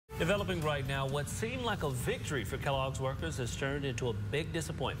Developing right now, what seemed like a victory for Kellogg's workers has turned into a big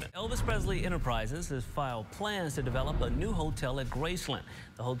disappointment. Elvis Presley Enterprises has filed plans to develop a new hotel at Graceland.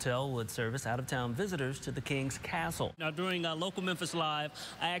 The hotel would service out-of-town visitors to the King's Castle. Now, during Local Memphis Live,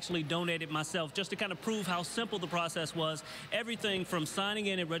 I actually donated myself just to kind of prove how simple the process was. Everything from signing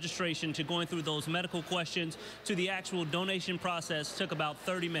in at registration to going through those medical questions to the actual donation process took about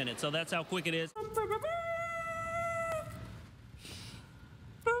 30 minutes. So that's how quick it is.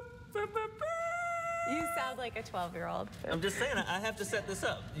 You sound like a 12-year-old. I'm just saying, I have to set this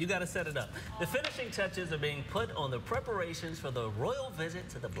up. You got to set it up. The finishing touches are being put on the preparations for the royal visit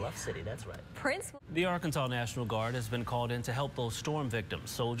to the Bluff City. That's right. The Arkansas National Guard has been called in to help those storm victims.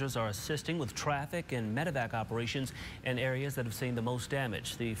 Soldiers are assisting with traffic and medevac operations in areas that have seen the most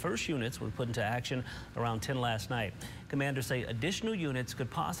damage. The first units were put into action around 10 last night. Commanders say additional units could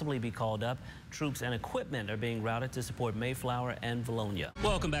possibly be called up. Troops and equipment are being routed to support Mayflower and Valonia.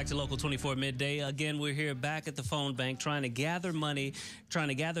 Welcome back to Local 24 Midday. Again, we're here back at the phone bank trying to gather money, trying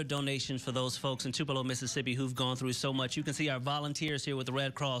to gather donations for those folks in Tupelo, Mississippi who've gone through so much. You can see our volunteers here with the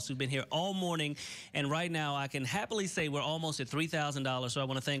Red Cross who've been here all morning. And right now, I can happily say we're almost at $3,000. So I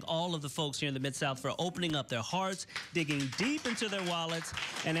want to thank all of the folks here in the Mid-South for opening up their hearts, digging deep into their wallets.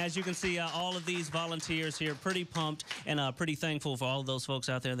 And as you can see, all of these volunteers here pretty pumped and pretty thankful for all of those folks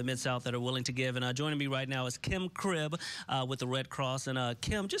out there in the Mid-South that are willing to give. And joining me right now is Kim Cribb with the Red Cross. And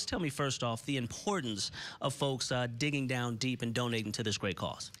Kim, just tell me first off the importance of folks digging down deep and donating to this great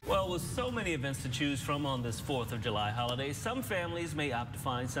cause. Well, with so many events to choose from on this 4th of July holiday, some families may opt to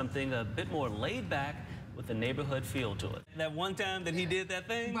find something a bit more laid back with a neighborhood feel to it. That one time that he did that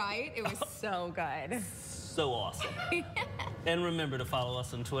thing? Right? It was so good. So awesome. And remember to follow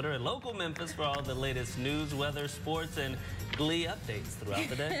us on Twitter at Local Memphis for all the latest news, weather, sports, and Glee updates throughout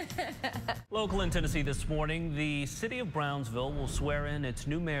the day. Local in Tennessee this morning, the city of Brownsville will swear in its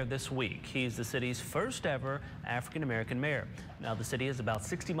new mayor this week. He's the city's first ever African-American mayor. Now, the city is about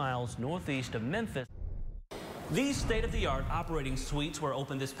 60 miles northeast of Memphis. These state-of-the-art operating suites were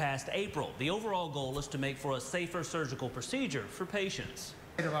opened this past April. The overall goal is to make for a safer surgical procedure for patients.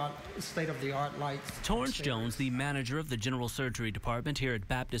 State-of-the-art lights. Torrance Jones, the manager of the general surgery department here at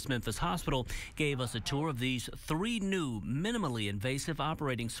Baptist Memphis Hospital, gave us a tour of these 3 new minimally invasive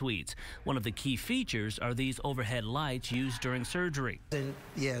operating suites. One of the key features are these overhead lights used during surgery. And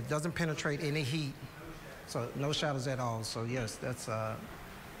yeah, it doesn't penetrate any heat, so no shadows at all. So yes, that's a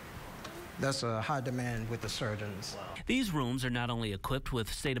high demand with the surgeons. These rooms are not only equipped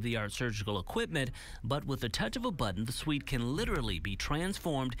with state-of-the-art surgical equipment, but with the touch of a button, the suite can literally be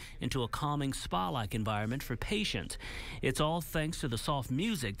transformed into a calming spa-like environment for patients. It's all thanks to the soft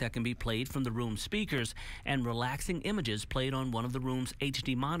music that can be played from the room's speakers and relaxing images played on one of the room's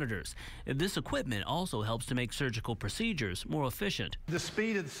HD monitors. This equipment also helps to make surgical procedures more efficient. The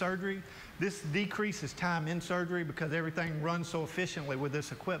speed of the surgery, this decreases time in surgery because everything runs so efficiently with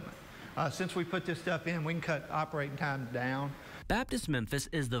this equipment. Since we put this stuff in, we can cut operating time down. Baptist Memphis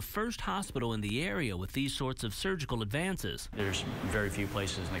is the first hospital in the area with these sorts of surgical advances. There's very few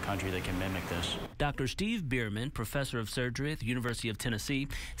places in the country that can mimic this. Dr. Steve Bierman, professor of surgery at the University of Tennessee,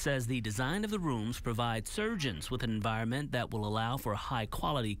 says the design of the rooms provides surgeons with an environment that will allow for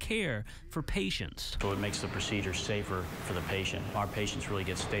high-quality care for patients. So it makes the procedure safer for the patient. Our patients really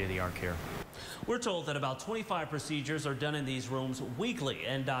get state-of-the-art care. We're told that about 25 procedures are done in these rooms weekly,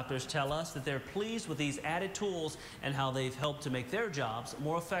 and doctors tell us that they're pleased with these added tools and how they've helped to make their jobs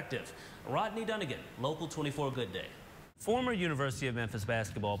more effective. Rodney Dunigan, Local 24 Good Day. Former University of Memphis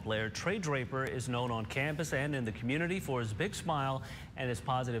basketball player Trey Draper is known on campus and in the community for his big smile and his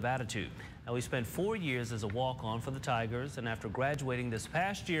positive attitude. Now, he spent 4 years as a walk-on for the Tigers, and after graduating this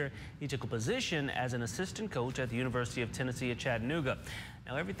past year, he took a position as an assistant coach at the University of Tennessee at Chattanooga.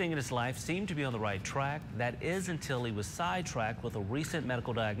 Now, everything in his life seemed to be on the right track. That is until he was sidetracked with a recent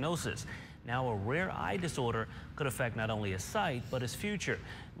medical diagnosis. Now, a rare eye disorder could affect not only his sight, but his future.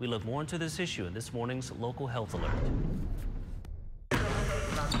 We look more into this issue in this morning's Local Health Alert.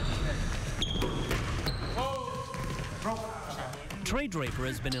 Trey Draper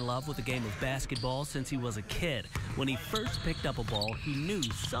has been in love with the game of basketball since he was a kid. When he first picked up a ball, he knew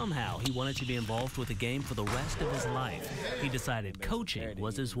somehow he wanted to be involved with the game for the rest of his life. He decided coaching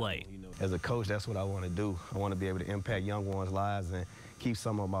was his way. As a coach, that's what I want to do. I want to be able to impact young ones' lives and keep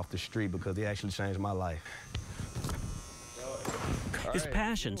some of them off the street because they actually changed my life. His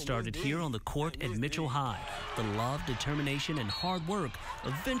passion started here on the court at Mitchell High. The love, determination, and hard work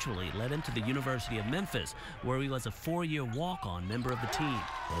eventually led him to the University of Memphis, where he was a 4-year walk-on member of the team.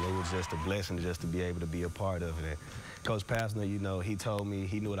 And it was just a blessing just to be able to be a part of it. Coach Pastner, you know, he told me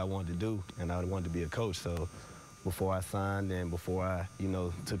he knew what I wanted to do, and I wanted to be a coach. So before I signed and before I,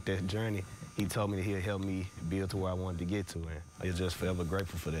 took that journey, he told me that he'd help me build to where I wanted to get to, and I'm just forever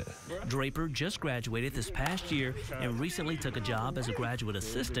grateful for that. Draper just graduated this past year and recently took a job as a graduate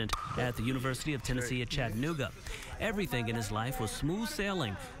assistant at the University of Tennessee at Chattanooga. Everything in his life was smooth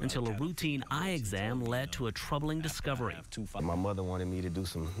sailing until a routine eye exam led to a troubling discovery. My mother wanted me to do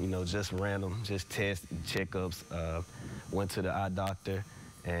some, just random, tests, checkups. Went to the eye doctor,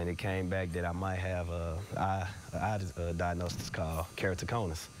 and it came back that I might have an eye diagnosis called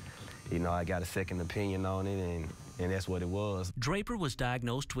keratoconus. I got a second opinion on it, and that's what it was. Draper was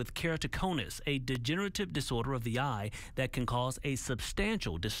diagnosed with keratoconus, a degenerative disorder of the eye that can cause a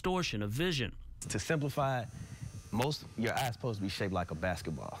substantial distortion of vision. To simplify it, your eye's supposed to be shaped like a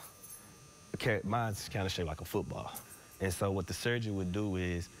basketball. Mine's kind of shaped like a football. And so what the surgeon would do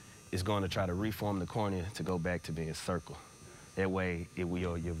is going to try to reform the cornea to go back to being a circle. That way,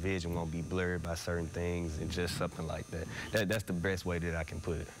 your vision won't be blurred by certain things and just something like that. That's the best way that I can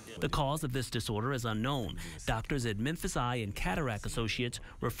put it. The cause of this disorder is unknown. Doctors at Memphis Eye and Cataract Associates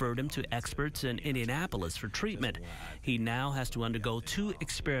referred him to experts in Indianapolis for treatment. He now has to undergo 2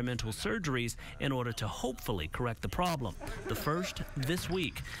 experimental surgeries in order to hopefully correct the problem. The first this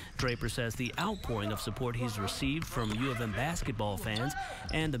week. Draper says the outpouring of support he's received from U of M basketball fans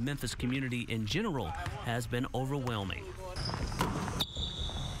and the Memphis community in general has been overwhelming.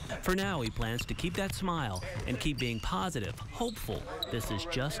 For now, he plans to keep that smile and keep being positive, hopeful. This is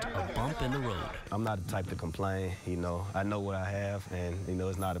just a bump in the road. I'm not the type to complain, I know what I have, and,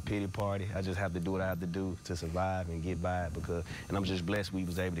 it's not a pity party. I just have to do what I have to do to survive and get by it, and I'm just blessed we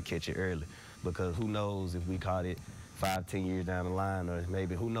was able to catch it early, because who knows if we caught it 5, 10 years down the line, or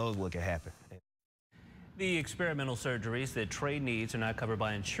maybe who knows what could happen. The experimental surgeries that Trey needs are not covered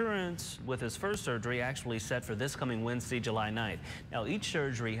by insurance, with his first surgery actually set for this coming Wednesday, July 9th. Now, each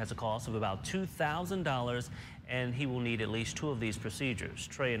surgery has a cost of about $2,000, and he will need at least 2 of these procedures.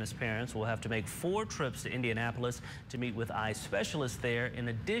 Trey and his parents will have to make 4 trips to Indianapolis to meet with eye specialists there, in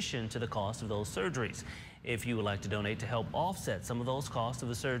addition to the cost of those surgeries. If you would like to donate to help offset some of those costs of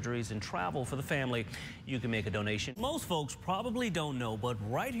the surgeries and travel for the family, you can make a donation. Most folks probably don't know, but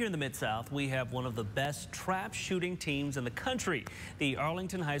right here in the Mid-South, we have one of the best trap shooting teams in the country. The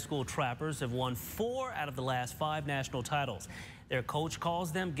Arlington High School Trappers have won 4 out of the last 5 national titles. Their coach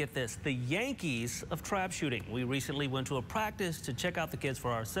calls them, get this, the Yankees of trap shooting. We recently went to a practice to check out the kids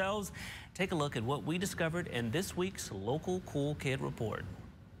for ourselves. Take a look at what we discovered in this week's Local Cool Kid Report.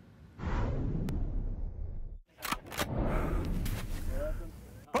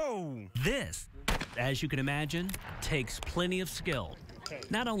 This, as you can imagine, takes plenty of skill.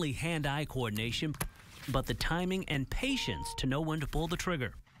 Not only hand-eye coordination, but the timing and patience to know when to pull the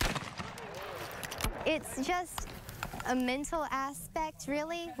trigger. It's just a mental aspect,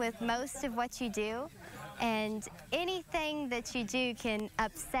 really, with most of what you do. And anything that you do can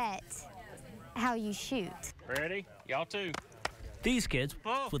upset how you shoot. Ready? Y'all too. These kids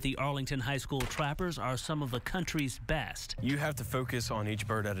with the Arlington High School Trappers are some of the country's best. You have to focus on each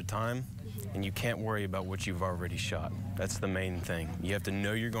bird at a time, and you can't worry about what you've already shot. That's the main thing. You have to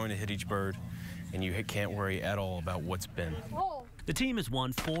know you're going to hit each bird, and you can't worry at all about what's been. The team has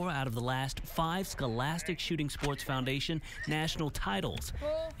won 4 out of the last 5 Scholastic Shooting Sports Foundation national titles.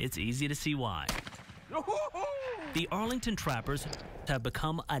 It's easy to see why. The Arlington Trappers have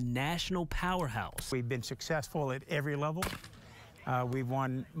become a national powerhouse. We've been successful at every level. We've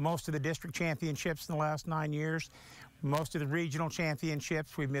won most of the district championships in the last 9 years, most of the regional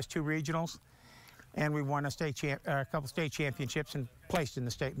championships. We've missed 2 regionals, and we won a couple state championships and placed in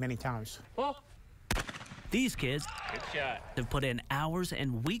the state many times. These kids have put in hours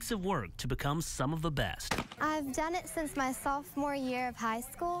and weeks of work to become some of the best. I've done it since my sophomore year of high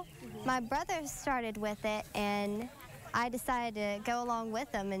school. My brother started with it, and I decided to go along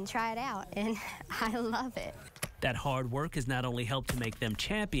with them and try it out, and I love it. That hard work has not only helped to make them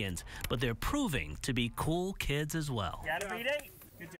champions, but they're proving to be cool kids as well. Gotta beat 8.